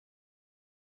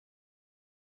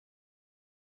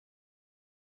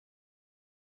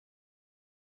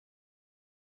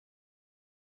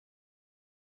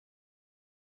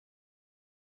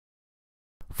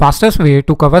Fastest way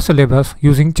to cover syllabus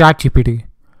using ChatGPT.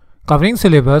 Covering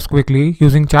syllabus quickly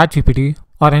using ChatGPT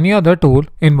or any other tool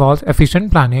involves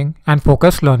efficient planning and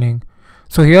focused learning.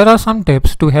 So here are some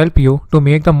tips to help you to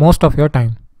make the most of your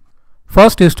time.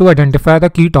 First is to identify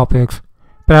the key topics.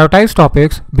 Prioritize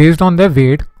topics based on their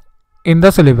weight in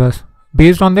the syllabus,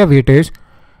 based on their weightage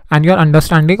and your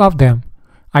understanding of them.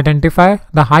 Identify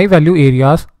the high value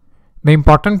areas, the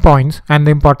important points and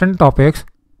the important topics.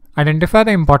 Identify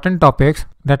the important topics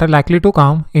that are likely to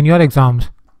come in your exams.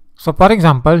 So for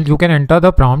example, you can enter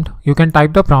the prompt, you can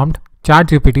type the prompt,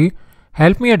 ChatGPT,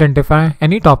 help me identify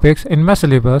any topics in my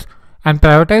syllabus and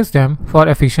prioritize them for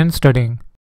efficient studying.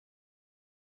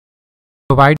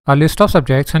 Provide a list of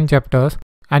subjects and chapters,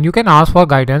 and you can ask for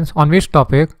guidance on which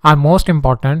topic are most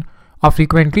important or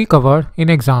frequently covered in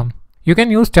exam. You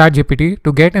can use ChatGPT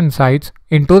to get insights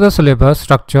into the syllabus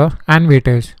structure and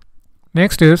weightage.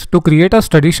 Next is to create a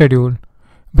study schedule.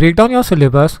 Break down your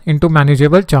syllabus into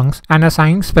manageable chunks and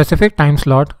assign specific time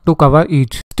slot to cover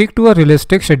each. Stick to a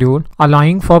realistic schedule,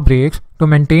 allowing for breaks to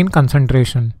maintain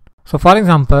concentration. So for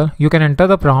example, you can enter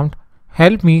the prompt,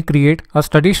 help me create a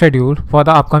study schedule for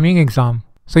the upcoming exam.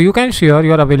 So you can share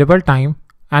your available time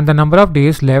and the number of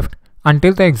days left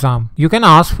until the exam. You can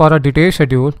ask for a detailed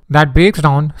schedule that breaks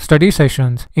down study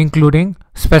sessions, including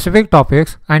specific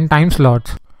topics and time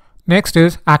slots. Next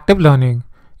is active learning.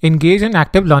 Engage in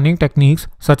active learning techniques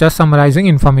such as summarizing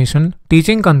information,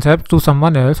 teaching concepts to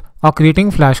someone else, or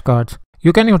creating flashcards.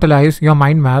 You can utilize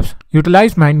mind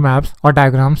maps or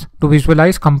diagrams to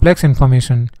visualize complex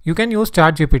information. You can use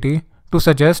ChatGPT to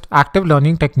suggest active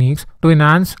learning techniques to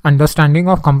enhance understanding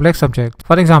of complex subjects.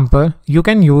 For example, you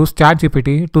can use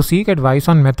ChatGPT to seek advice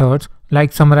on methods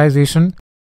like summarization,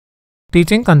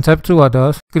 teaching concepts to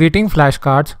others, creating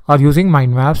flashcards, or using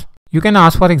mind maps. You can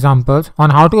ask for examples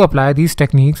on how to apply these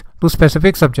techniques to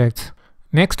specific subjects.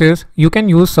 Next is, you can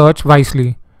use search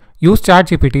wisely. Use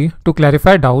ChatGPT to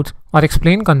clarify doubts or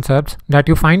explain concepts that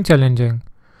you find challenging.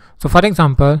 So for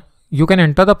example, you can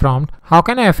enter the prompt, how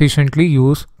can I efficiently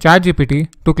use ChatGPT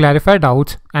to clarify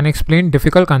doubts and explain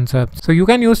difficult concepts? So you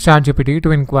can use ChatGPT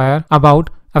to inquire about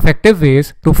effective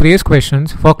ways to phrase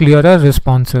questions for clearer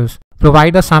responses.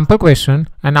 Provide a sample question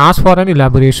and ask for an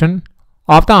elaboration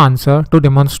of the answer to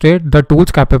demonstrate the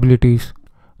tool's capabilities.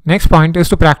 Next point is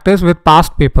to practice with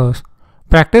past papers.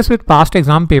 Practice with past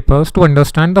exam papers to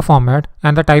understand the format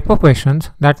and the type of questions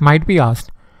that might be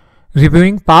asked.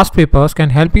 Reviewing past papers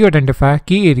can help you identify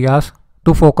key areas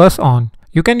to focus on.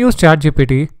 You can use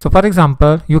ChatGPT. So for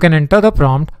example, you can enter the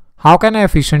prompt, how can I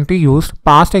efficiently use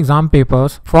past exam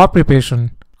papers for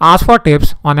preparation? Ask for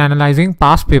tips on analyzing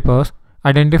past papers,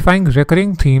 identifying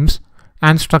recurring themes,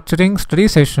 and structuring study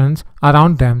sessions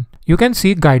around them. You can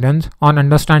seek guidance on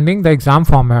understanding the exam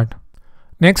format.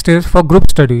 Next is for group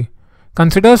study.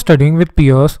 Consider studying with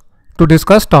peers to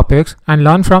discuss topics and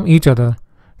learn from each other.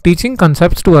 Teaching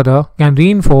concepts to others can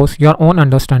reinforce your own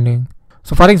understanding.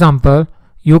 So for example,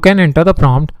 you can enter the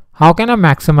prompt, how can I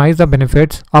maximize the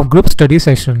benefits of group study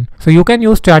session? So you can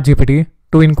use ChatGPT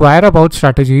to inquire about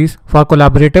strategies for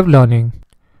collaborative learning.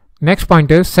 Next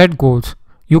point is set goals.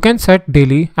 You can set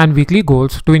daily and weekly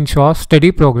goals to ensure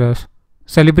steady progress.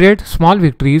 Celebrate small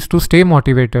victories to stay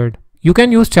motivated. You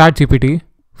can use ChatGPT.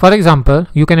 For example,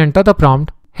 you can enter the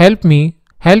prompt, help me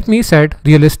set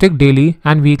realistic daily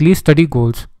and weekly study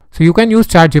goals. So you can use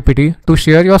ChatGPT to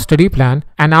share your study plan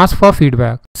and ask for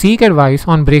feedback. Seek advice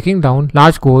on breaking down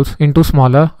large goals into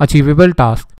smaller, achievable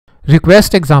tasks.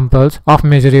 Request examples of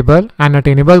measurable and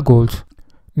attainable goals.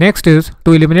 Next is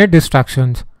to eliminate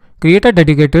distractions. Create a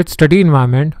dedicated study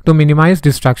environment to minimize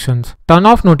distractions. Turn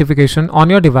off notification on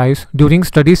your device during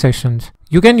study sessions.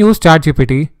 You can use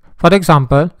ChatGPT. For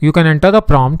example, you can enter the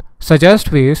prompt,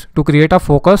 suggest ways to create a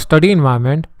focused study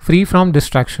environment free from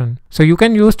distraction. So you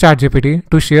can use ChatGPT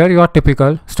to share your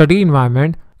typical study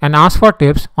environment and ask for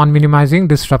tips on minimizing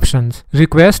disruptions.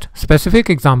 Request specific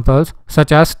examples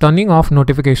such as turning off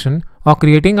notification or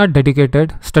creating a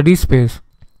dedicated study space.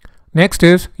 Next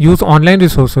is use online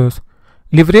resources.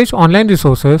 Leverage online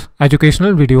resources,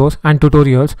 educational videos and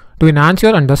tutorials to enhance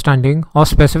your understanding of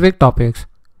specific topics.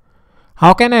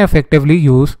 How can I effectively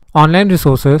use online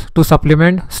resources to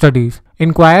supplement studies?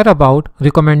 Inquire about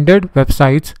recommended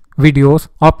websites, videos,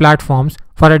 or platforms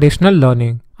for additional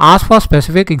learning. Ask for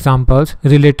specific examples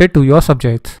related to your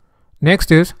subjects.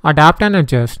 Next is adapt and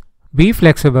adjust. Be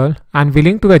flexible and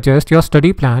willing to adjust your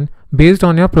study plan based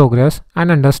on your progress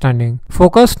and understanding.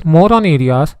 Focus more on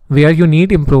areas where you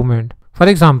need improvement. For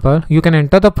example, you can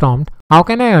enter the prompt, how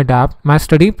can I adapt my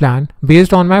study plan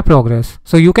based on my progress?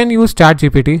 So you can use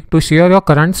ChatGPT to share your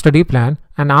current study plan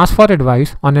and ask for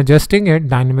advice on adjusting it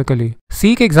dynamically.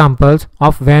 Seek examples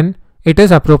of when it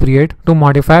is appropriate to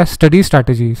modify study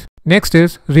strategies. Next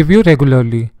is review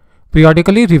regularly.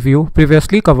 Periodically review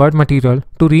previously covered material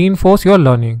to reinforce your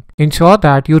learning. Ensure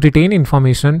that you retain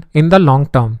information in the long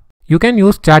term. You can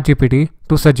use ChatGPT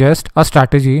to suggest a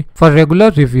strategy for regular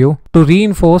review to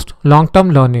reinforce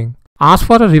long-term learning. Ask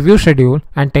for a review schedule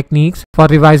and techniques for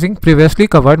revising previously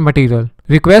covered material.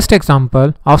 Request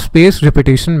example of spaced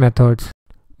repetition methods.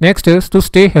 Next is to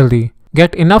stay healthy.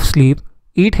 Get enough sleep,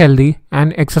 eat healthy,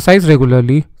 and exercise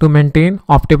regularly to maintain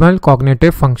optimal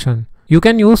cognitive function. You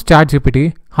can use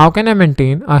ChatGPT. How can I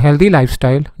maintain a healthy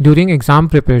lifestyle during exam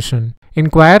preparation?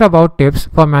 Inquire about tips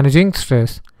for managing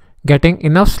stress, getting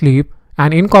enough sleep,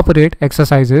 and incorporate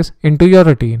exercises into your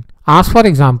routine. Ask for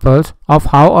examples of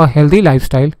how a healthy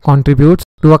lifestyle contributes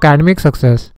to academic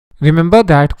success. Remember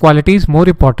that quality is more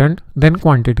important than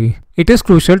quantity. It is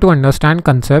crucial to understand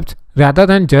concepts rather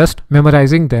than just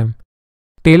memorizing them.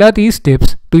 Tailor these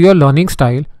tips to your learning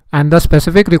style and the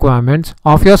specific requirements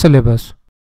of your syllabus.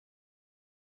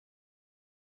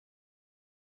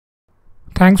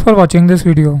 Thanks for watching this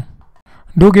video.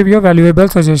 Do give your valuable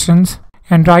suggestions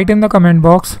and write in the comment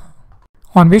box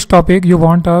on which topic you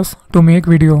want us to make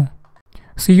video.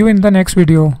 See you in the next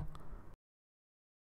video.